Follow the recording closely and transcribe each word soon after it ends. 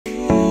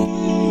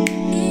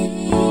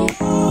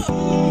Hi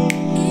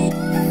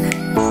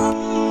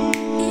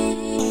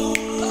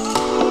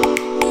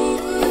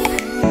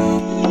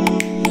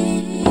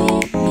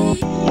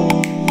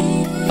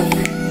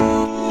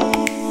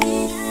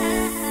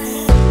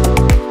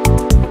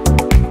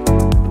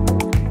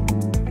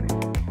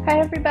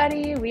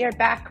everybody, we are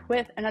back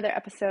with another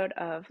episode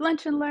of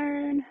Lunch and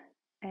Learn,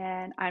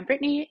 and I'm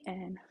Brittany,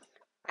 and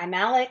I'm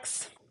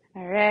Alex.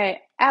 all right,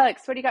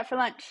 Alex, what do you got for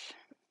lunch?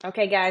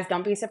 Okay, guys,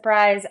 don't be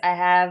surprised. I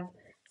have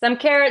some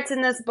carrots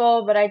in this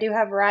bowl, but I do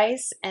have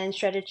rice and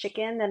shredded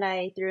chicken that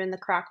I threw in the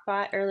crock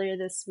pot earlier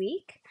this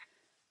week.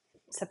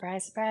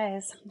 Surprise,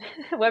 surprise.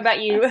 What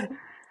about you?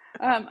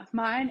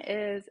 Mine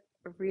is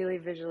really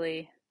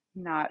visually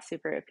not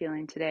super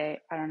appealing today.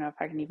 I don't know if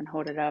I can even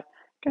hold it up.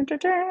 Dun, dun,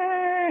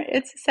 dun.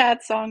 It's a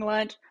sad song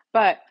lunch,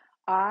 but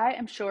I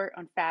am short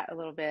on fat a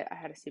little bit. I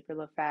had a super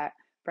low fat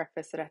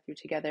breakfast that I threw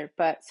together,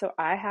 but so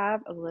I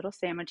have a little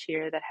sandwich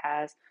here that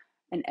has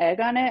an egg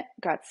on it,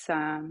 got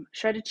some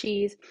shredded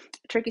cheese,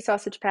 a turkey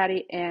sausage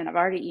patty, and I've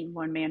already eaten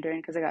one mandarin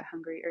because I got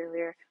hungry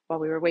earlier while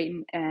we were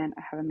waiting, and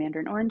I have a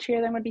mandarin orange here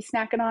that I'm going to be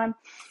snacking on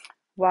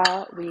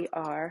while we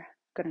are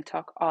going to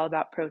talk all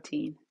about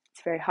protein.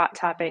 It's a very hot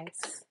topic.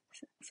 Yes.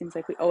 Seems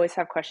like we always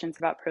have questions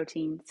about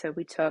protein. So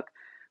we've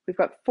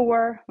got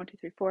four, one, two,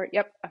 three, four,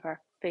 yep, of our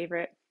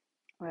favorite,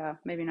 well,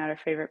 maybe not our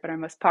favorite, but our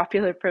most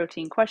popular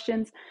protein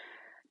questions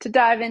to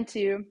dive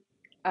into.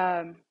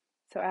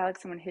 So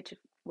Alex, I'm going to hit you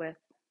with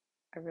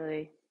a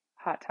really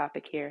hot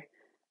topic here.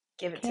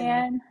 Give it to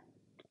me.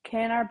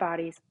 Can our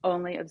bodies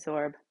only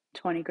absorb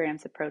 20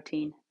 grams of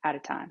protein at a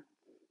time?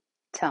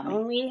 Tell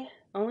me.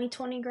 Only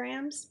 20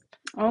 grams?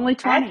 Only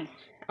 20.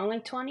 Only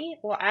 20?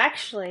 Well,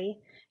 actually,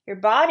 your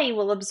body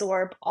will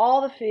absorb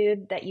all the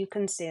food that you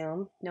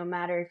consume, no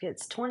matter if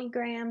it's 20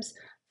 grams,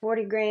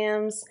 40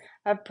 grams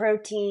of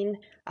protein,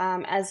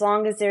 as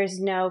long as there's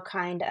no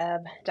kind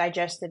of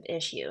digestive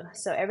issue.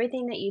 So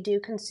everything that you do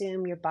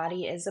consume, your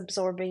body is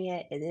absorbing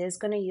it. It is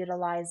going to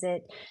utilize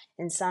it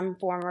in some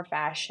form or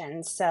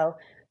fashion. So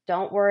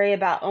don't worry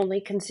about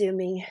only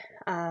consuming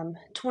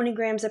 20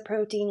 grams of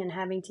protein and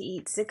having to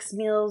eat 6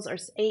 meals or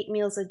 8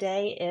 meals a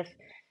day. If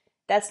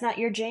that's not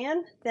your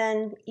jam,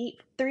 then eat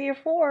 3 or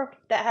 4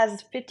 that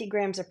has 50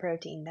 grams of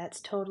protein. That's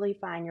totally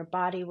fine. Your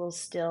body will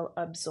still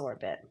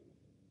absorb it.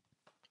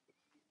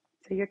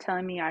 So you're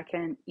telling me I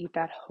can eat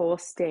that whole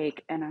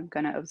steak and I'm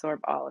going to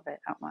absorb all of it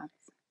at once?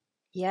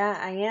 Yeah,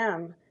 I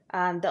am.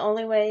 The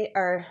only way,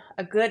 or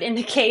a good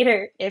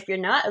indicator if you're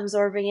not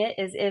absorbing it,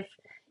 is if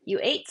you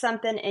ate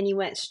something and you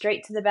went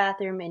straight to the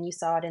bathroom and you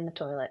saw it in the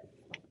toilet.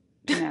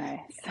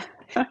 Nice.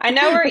 I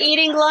know we're It's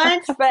eating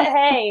lunch, but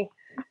hey,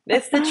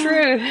 it's the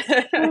truth.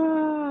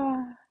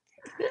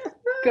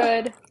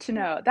 good to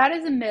know. That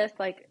is a myth.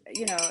 Like,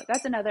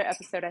 that's another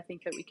episode I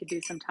think that we could do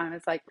sometime.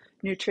 Is like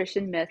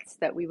nutrition myths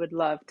that we would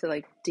love to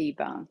like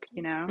debunk.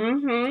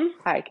 Mm-hmm.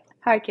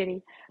 Hi,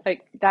 kitty.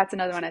 Like, that's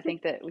another one I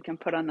think that we can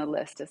put on the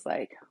list as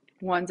like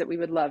ones that we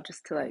would love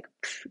just to like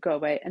go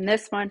away. And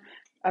this one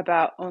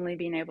about only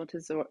being able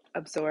to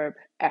absorb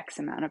X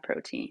amount of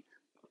protein.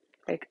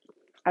 Like,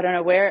 I don't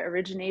know where it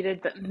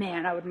originated, but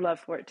man, I would love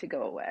for it to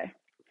go away.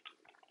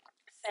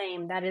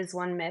 Same. That is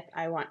one myth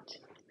I want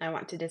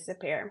to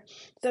disappear.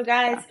 So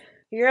guys, Yeah.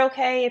 you're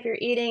okay if you're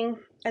eating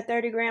a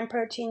 30-gram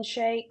protein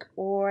shake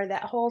or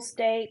that whole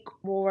steak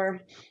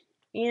or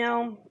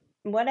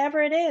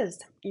whatever it is,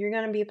 you're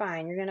going to be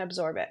fine. You're going to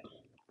absorb it.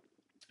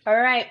 All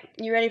right,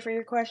 you ready for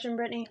your question,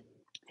 Brittany?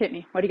 Hit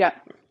me. What do you got?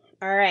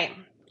 All right.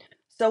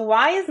 So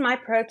why is my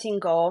protein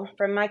goal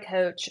from my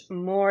coach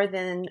more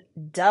than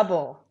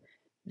double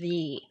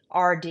the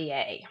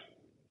RDA?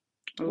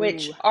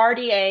 Which Ooh,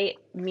 RDA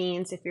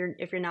means, if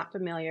you're not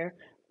familiar,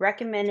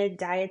 recommended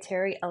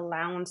dietary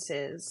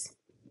allowances.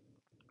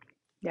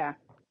 yeah.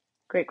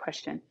 Great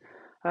question.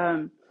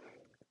 Um,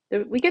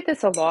 we get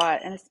this a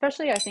lot, and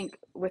especially I think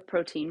with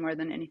protein more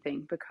than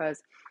anything,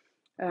 because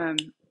um,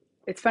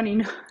 it's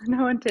funny,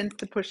 no one tends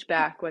to push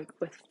back with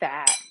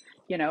fat.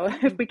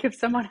 If we give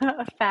someone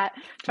a fat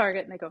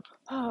target and they go,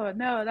 "Oh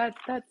no,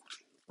 that's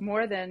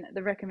more than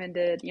the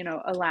recommended,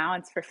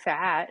 allowance for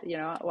fat.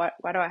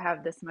 Why do I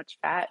have this much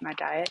fat in my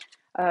diet?"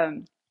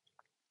 Um,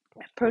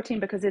 Protein,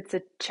 because it's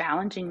a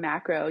challenging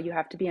macro, you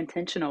have to be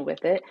intentional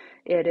with it.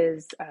 It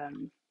is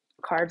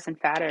carbs and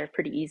fat are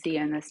pretty easy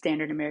in the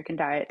standard American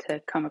diet to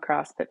come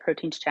across, but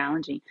protein's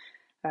challenging.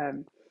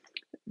 Um,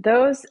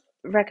 those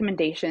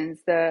recommendations,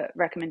 the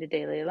recommended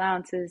daily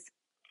allowances,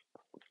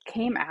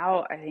 came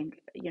out, I think,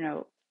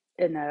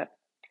 in the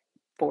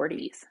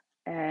 40s.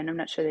 And I'm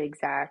not sure the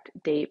exact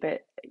date,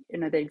 but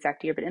the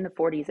exact year, but in the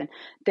 40s. And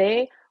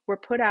they were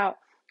put out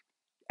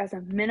as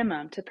a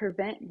minimum to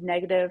prevent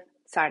negative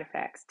side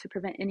effects, to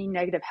prevent any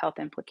negative health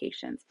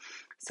implications.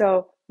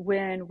 So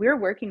when we're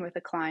working with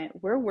a client,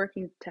 we're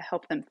working to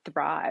help them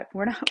thrive.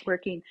 We're not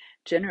working,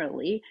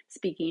 generally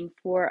speaking,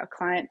 for a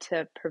client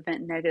to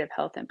prevent negative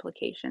health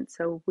implications.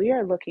 So we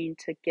are looking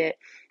to get,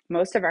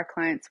 most of our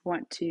clients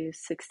want to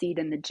succeed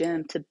in the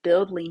gym, to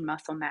build lean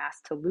muscle mass,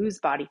 to lose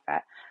body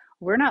fat.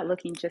 We're not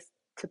looking just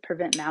to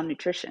prevent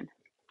malnutrition.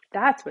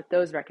 That's what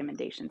those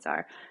recommendations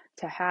are,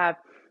 to have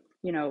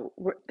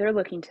they're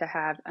looking to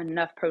have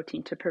enough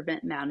protein to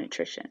prevent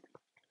malnutrition.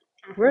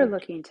 We're Hmm.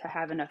 looking to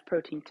have enough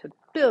protein to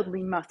build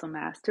lean muscle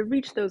mass, to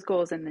reach those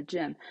goals in the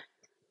gym,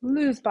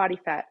 lose body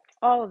fat,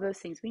 all of those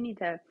things.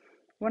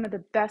 One of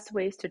the best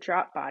ways to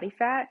drop body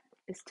fat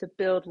is to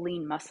build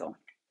lean muscle.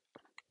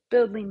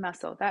 Build lean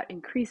muscle. That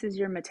increases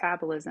your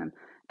metabolism,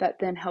 that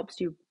then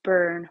helps you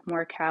burn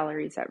more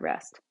calories at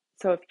rest.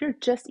 So if you're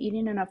just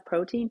eating enough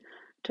protein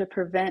to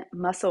prevent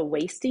muscle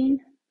wasting,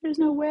 there's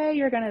no way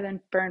you're going to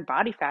then burn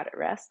body fat at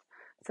rest.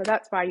 So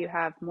that's why you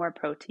have more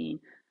protein,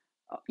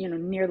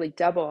 nearly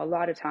double a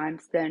lot of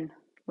times than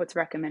what's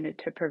recommended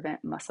to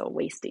prevent muscle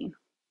wasting.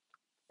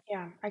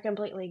 Yeah, I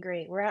completely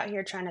agree. We're out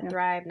here trying to Yeah.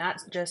 thrive, not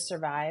just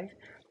survive,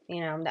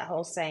 that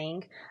whole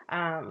saying.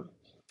 Um,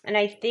 and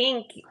I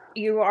think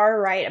you are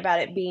right about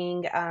it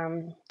being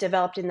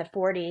developed in the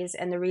 40s.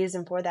 And the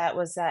reason for that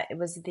was that it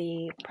was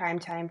the prime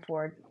time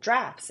for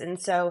drafts. And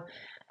so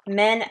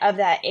men of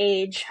that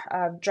age,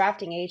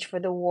 drafting age for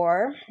the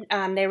war,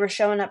 they were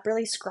showing up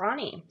really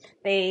scrawny.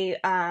 They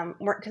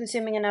weren't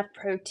consuming enough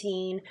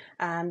protein.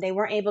 They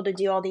weren't able to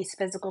do all these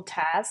physical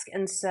tasks.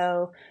 And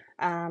so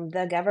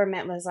the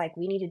government was like,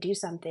 we need to do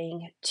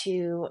something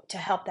to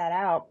help that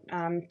out,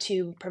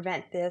 to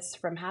prevent this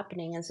from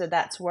happening. And so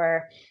that's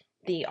where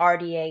the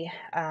RDA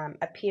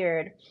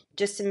appeared,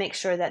 just to make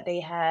sure that they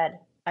had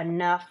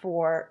enough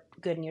for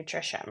good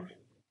nutrition,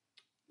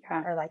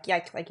 Yeah. or like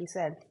you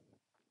said,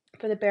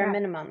 for the bare Yeah.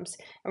 minimums.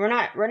 And we're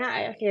not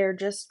out here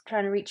just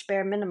trying to reach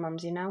bare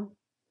minimums.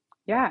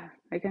 Yeah.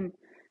 I can.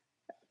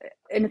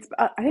 And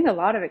I think a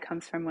lot of it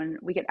comes from when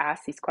we get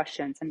asked these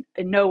questions, and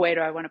in no way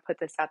do I want to put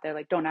this out there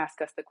like, don't ask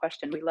us the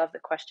question, we love the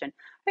question.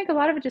 I think a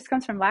lot of it just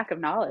comes from lack of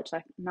knowledge,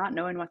 like not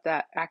knowing what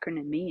that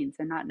acronym means,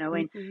 and not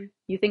knowing. Hmm.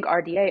 You think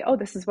RDA, oh,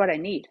 this is what I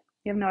need.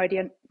 You have no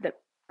idea that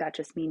that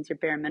just means your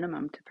bare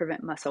minimum to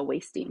prevent muscle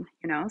wasting.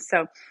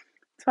 So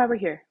that's why we're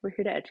here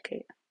to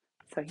educate,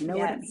 so you know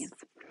what it Yes, means.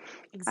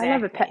 I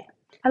love a pet exactly.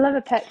 I love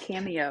a pet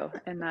cameo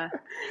in the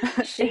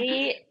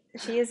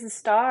She is a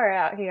star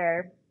out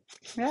here.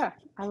 yeah,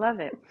 I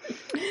love it.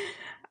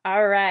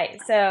 All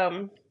right.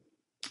 So,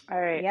 All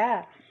right,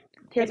 yeah,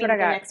 hit here's me what I with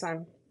the got. next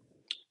one.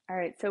 All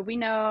right, so we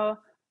know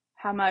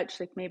how much,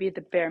 like maybe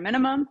the bare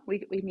minimum,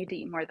 we need to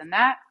eat more than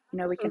that.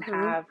 We can Hmm.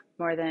 have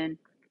more than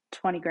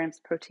 20 grams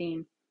of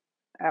protein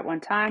at one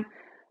time,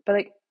 but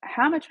like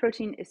how much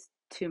protein is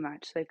too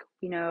much? Like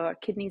we know our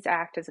kidneys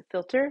act as a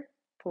filter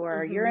for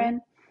our Hmm.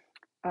 urine,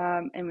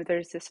 and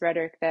there's this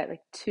rhetoric that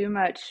like too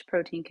much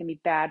protein can be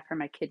bad for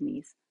my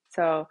kidneys.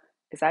 So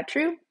is that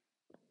true?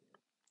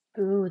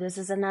 Ooh, this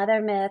is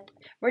another myth.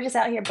 We're just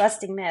out here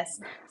busting myths.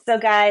 So,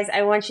 guys,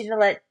 I want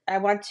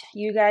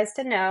you guys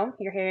to know,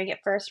 you're hearing it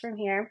first from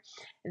here,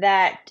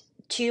 that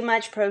too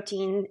much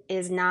protein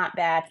is not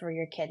bad for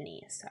your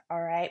kidneys.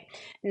 All right.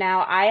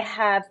 Now, I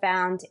have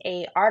found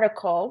a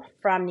article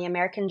from the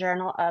American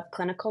Journal of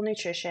Clinical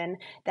Nutrition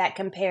that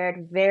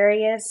compared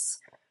various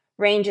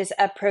ranges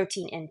of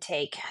protein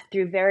intake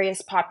through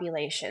various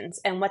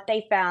populations. And what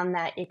they found,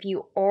 that if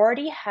you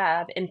already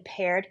have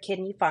impaired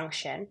kidney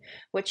function,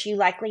 which you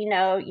likely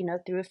know,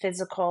 through a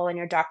physical, and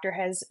your doctor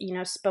has,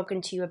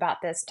 spoken to you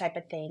about this type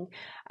of thing,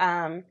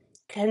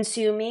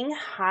 consuming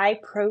high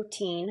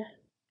protein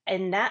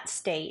in that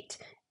state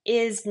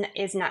is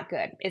not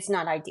good. It's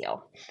not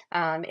ideal.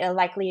 It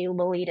likely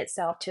will lead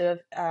itself to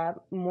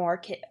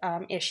more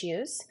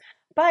issues.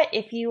 But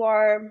if you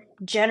are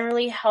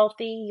generally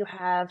healthy, you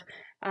have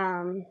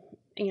um,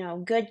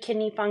 good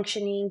kidney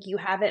functioning, you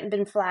haven't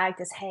been flagged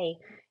as, hey,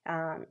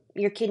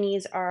 your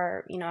kidneys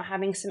are,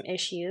 having some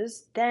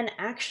issues, then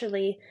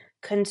actually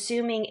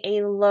consuming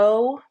a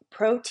low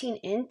protein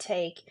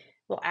intake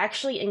will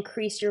actually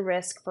increase your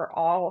risk for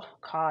all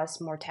cause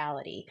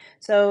mortality.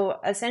 So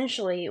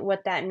essentially,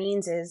 what that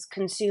means is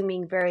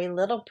consuming very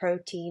little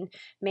protein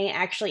may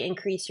actually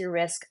increase your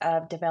risk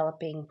of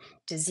developing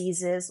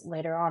diseases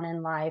later on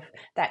in life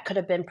that could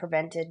have been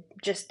prevented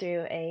just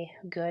through a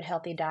good,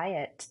 healthy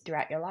diet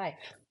throughout your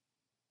life.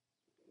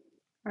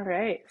 All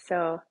right.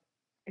 So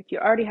if you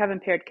already have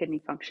impaired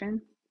kidney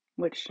function,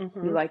 which you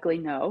Mm-hmm. likely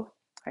know,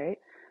 right?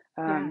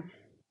 Yeah, Um,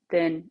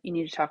 then you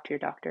need to talk to your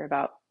doctor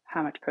about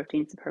how much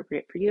protein is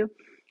appropriate for you.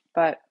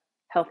 But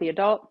healthy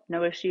adult,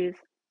 no issues.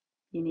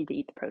 You need to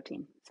eat the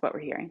protein. That's what we're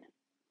hearing.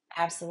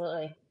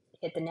 absolutely.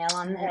 Hit the nail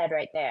on All the right. head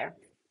right there.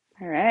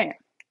 All right.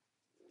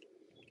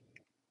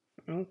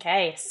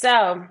 Okay,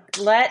 so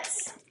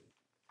let's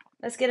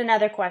get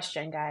another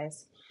question,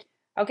 guys.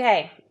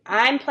 Okay,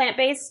 I'm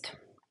plant-based.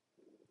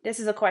 This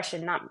is a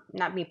question,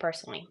 not me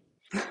personally.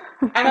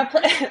 I'm a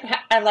pl-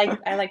 I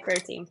like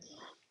protein.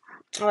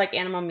 I like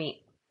animal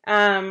meat.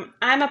 I'm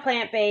a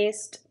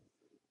plant-based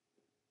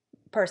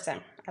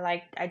person.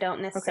 I don't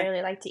Okay.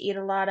 necessarily like to eat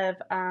a lot of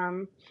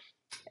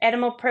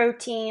animal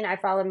protein. I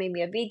follow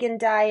maybe a vegan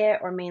diet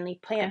or mainly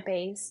Okay.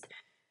 plant-based.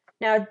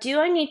 Now, do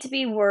I need to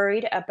be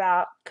worried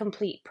about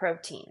complete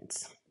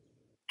proteins?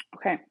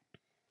 Okay.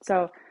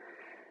 So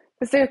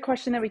this is a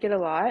question that we get a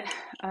lot,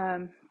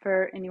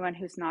 for anyone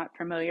who's not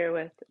familiar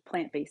with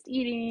plant-based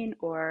eating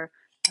or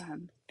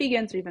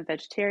vegans or even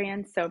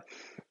vegetarians. So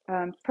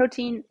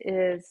Protein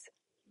is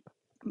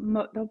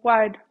the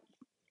wide,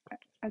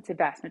 I'd say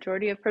vast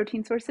majority of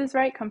protein sources,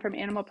 right, come from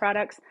animal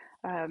products.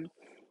 Um,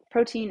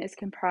 Protein is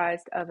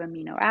comprised of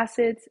amino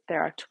acids.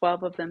 There are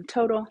 12 of them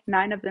total.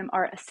 9 of them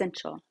are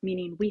essential,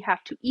 meaning we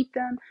have to eat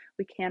them.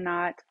 We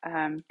cannot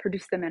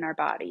produce them in our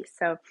body.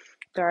 So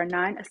there are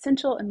 9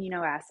 essential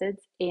amino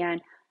acids,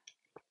 and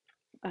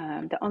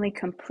the only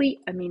complete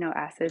amino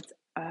acids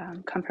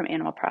come from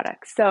animal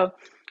products. So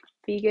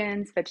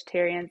vegans,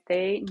 vegetarians,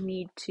 they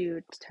need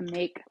to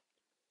make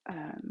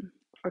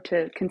or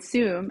to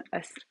consume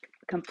a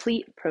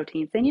complete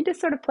proteins, they need to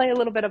sort of play a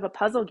little bit of a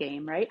puzzle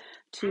game, right?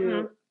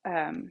 To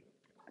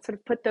sort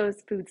of put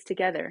those foods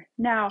together.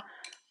 Now,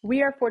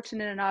 we are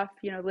fortunate enough,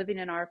 living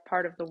in our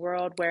part of the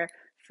world where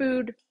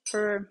food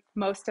for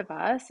most of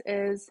us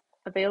is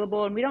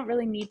available, and we don't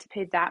really need to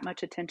pay that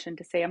much attention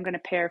to say, I'm going to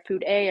pair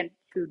food A and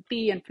food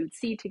B and food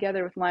C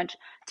together with lunch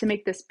to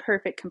make this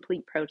perfect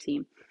complete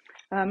protein.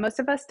 Most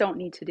of us don't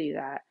need to do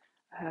that.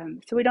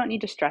 So we don't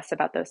need to stress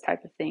about those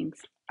type of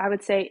things. I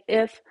would say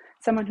if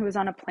someone who is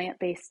on a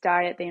plant-based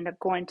diet, they end up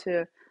going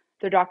to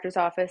their doctor's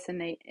office and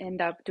they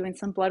end up doing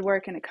some blood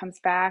work and it comes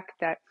back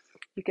that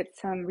you get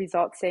some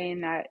results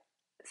saying that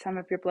some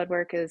of your blood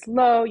work is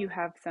low, you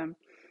have some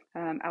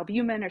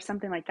albumin or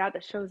something like that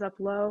that shows up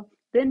low,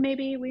 then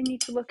maybe we need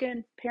to look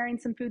in pairing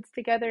some foods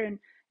together,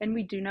 and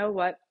we do know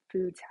what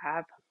foods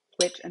have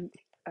which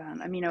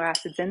amino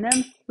acids in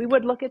them. We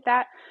would look at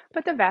that,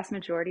 but the vast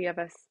majority of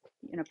us,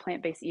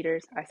 plant-based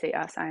eaters, I say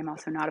us, I am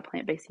also not a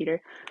plant-based eater,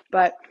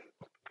 but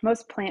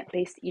most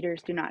plant-based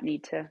eaters do not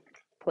need to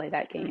play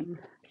that game.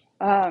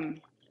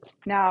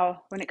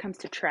 Now, when it comes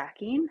to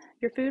tracking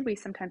your food, we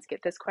sometimes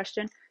get this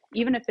question.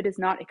 Even if it is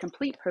not a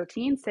complete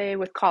protein, say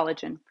with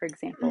collagen, for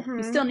example,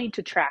 you still need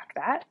to track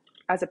that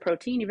as a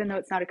protein, even though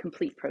it's not a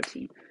complete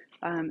protein.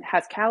 It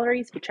has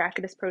calories, we track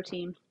it as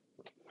protein.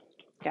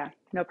 Yeah,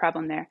 no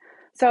problem there.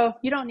 So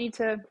you don't need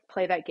to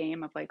play that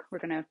game of like, we're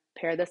going to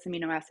pair this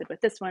amino acid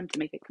with this one to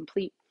make it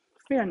complete.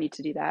 We don't need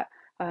to do that.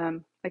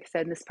 Like I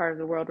said, in this part of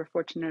the world, we're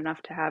fortunate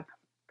enough to have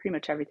pretty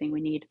much everything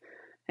we need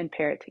and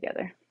pair it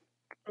together.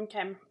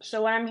 Okay,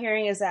 so what I'm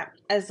hearing is that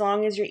as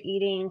long as you're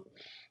eating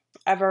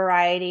a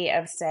variety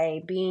of,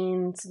 say,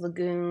 beans,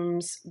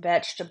 legumes,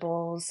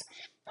 vegetables,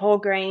 whole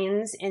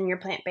grains in your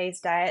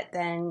plant-based diet,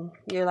 then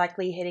you're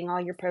likely hitting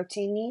all your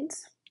protein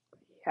needs.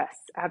 Yes,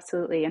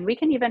 absolutely. And we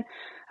can even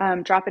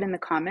drop it in the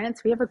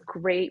comments. We have a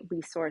great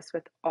resource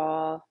with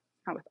all,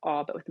 not with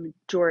all, but with the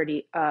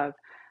majority of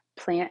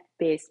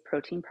plant-based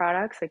protein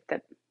products like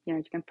that,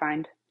 you can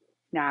find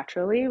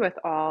naturally with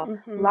all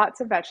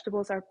lots of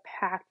vegetables are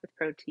packed with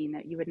protein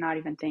that you would not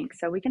even think.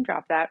 So we can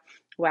drop that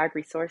WAG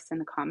resource in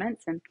the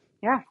comments. And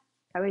yeah,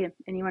 that way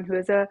anyone who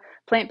is a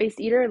plant-based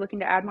eater looking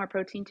to add more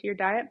protein to your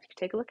diet, you can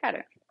take a look at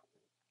it.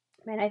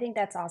 Man, I think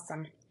that's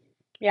awesome.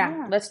 Yeah,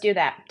 Yeah. let's do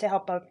that to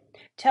help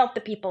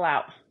the people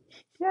out.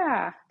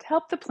 Yeah, to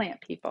help the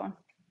plant people.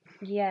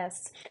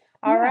 Yes.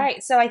 All Yeah.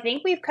 right. So I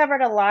think we've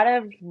covered a lot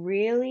of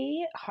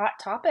really hot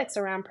topics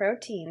around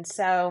protein.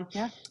 So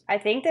Yeah. I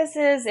think this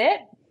is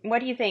it. What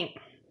do you think?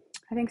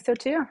 I think so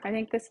too. I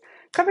think this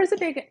covers a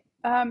big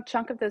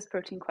chunk of those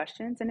protein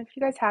questions. And if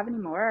you guys have any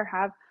more or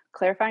have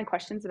clarifying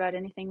questions about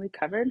anything we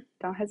covered,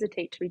 don't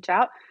hesitate to reach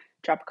out,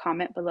 drop a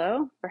comment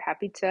below. We're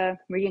happy to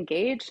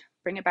re-engage,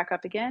 bring it back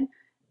up again.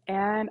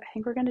 And I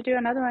think we're going to do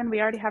another one.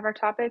 We already have our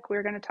topic.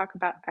 We're going to talk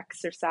about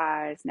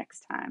exercise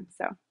next time.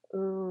 So,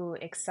 Ooh,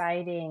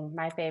 exciting.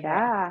 My favorite.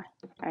 yeah.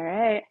 All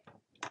right.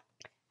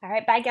 All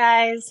right. Bye,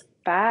 guys.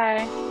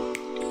 Bye.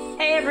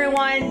 Hey,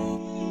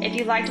 everyone. If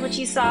you liked what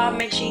you saw,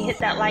 make sure you hit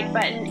that like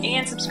button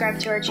and subscribe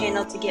to our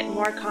channel to get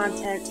more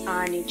content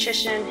on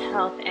nutrition,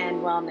 health,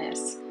 and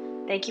wellness.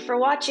 Thank you for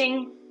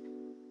watching.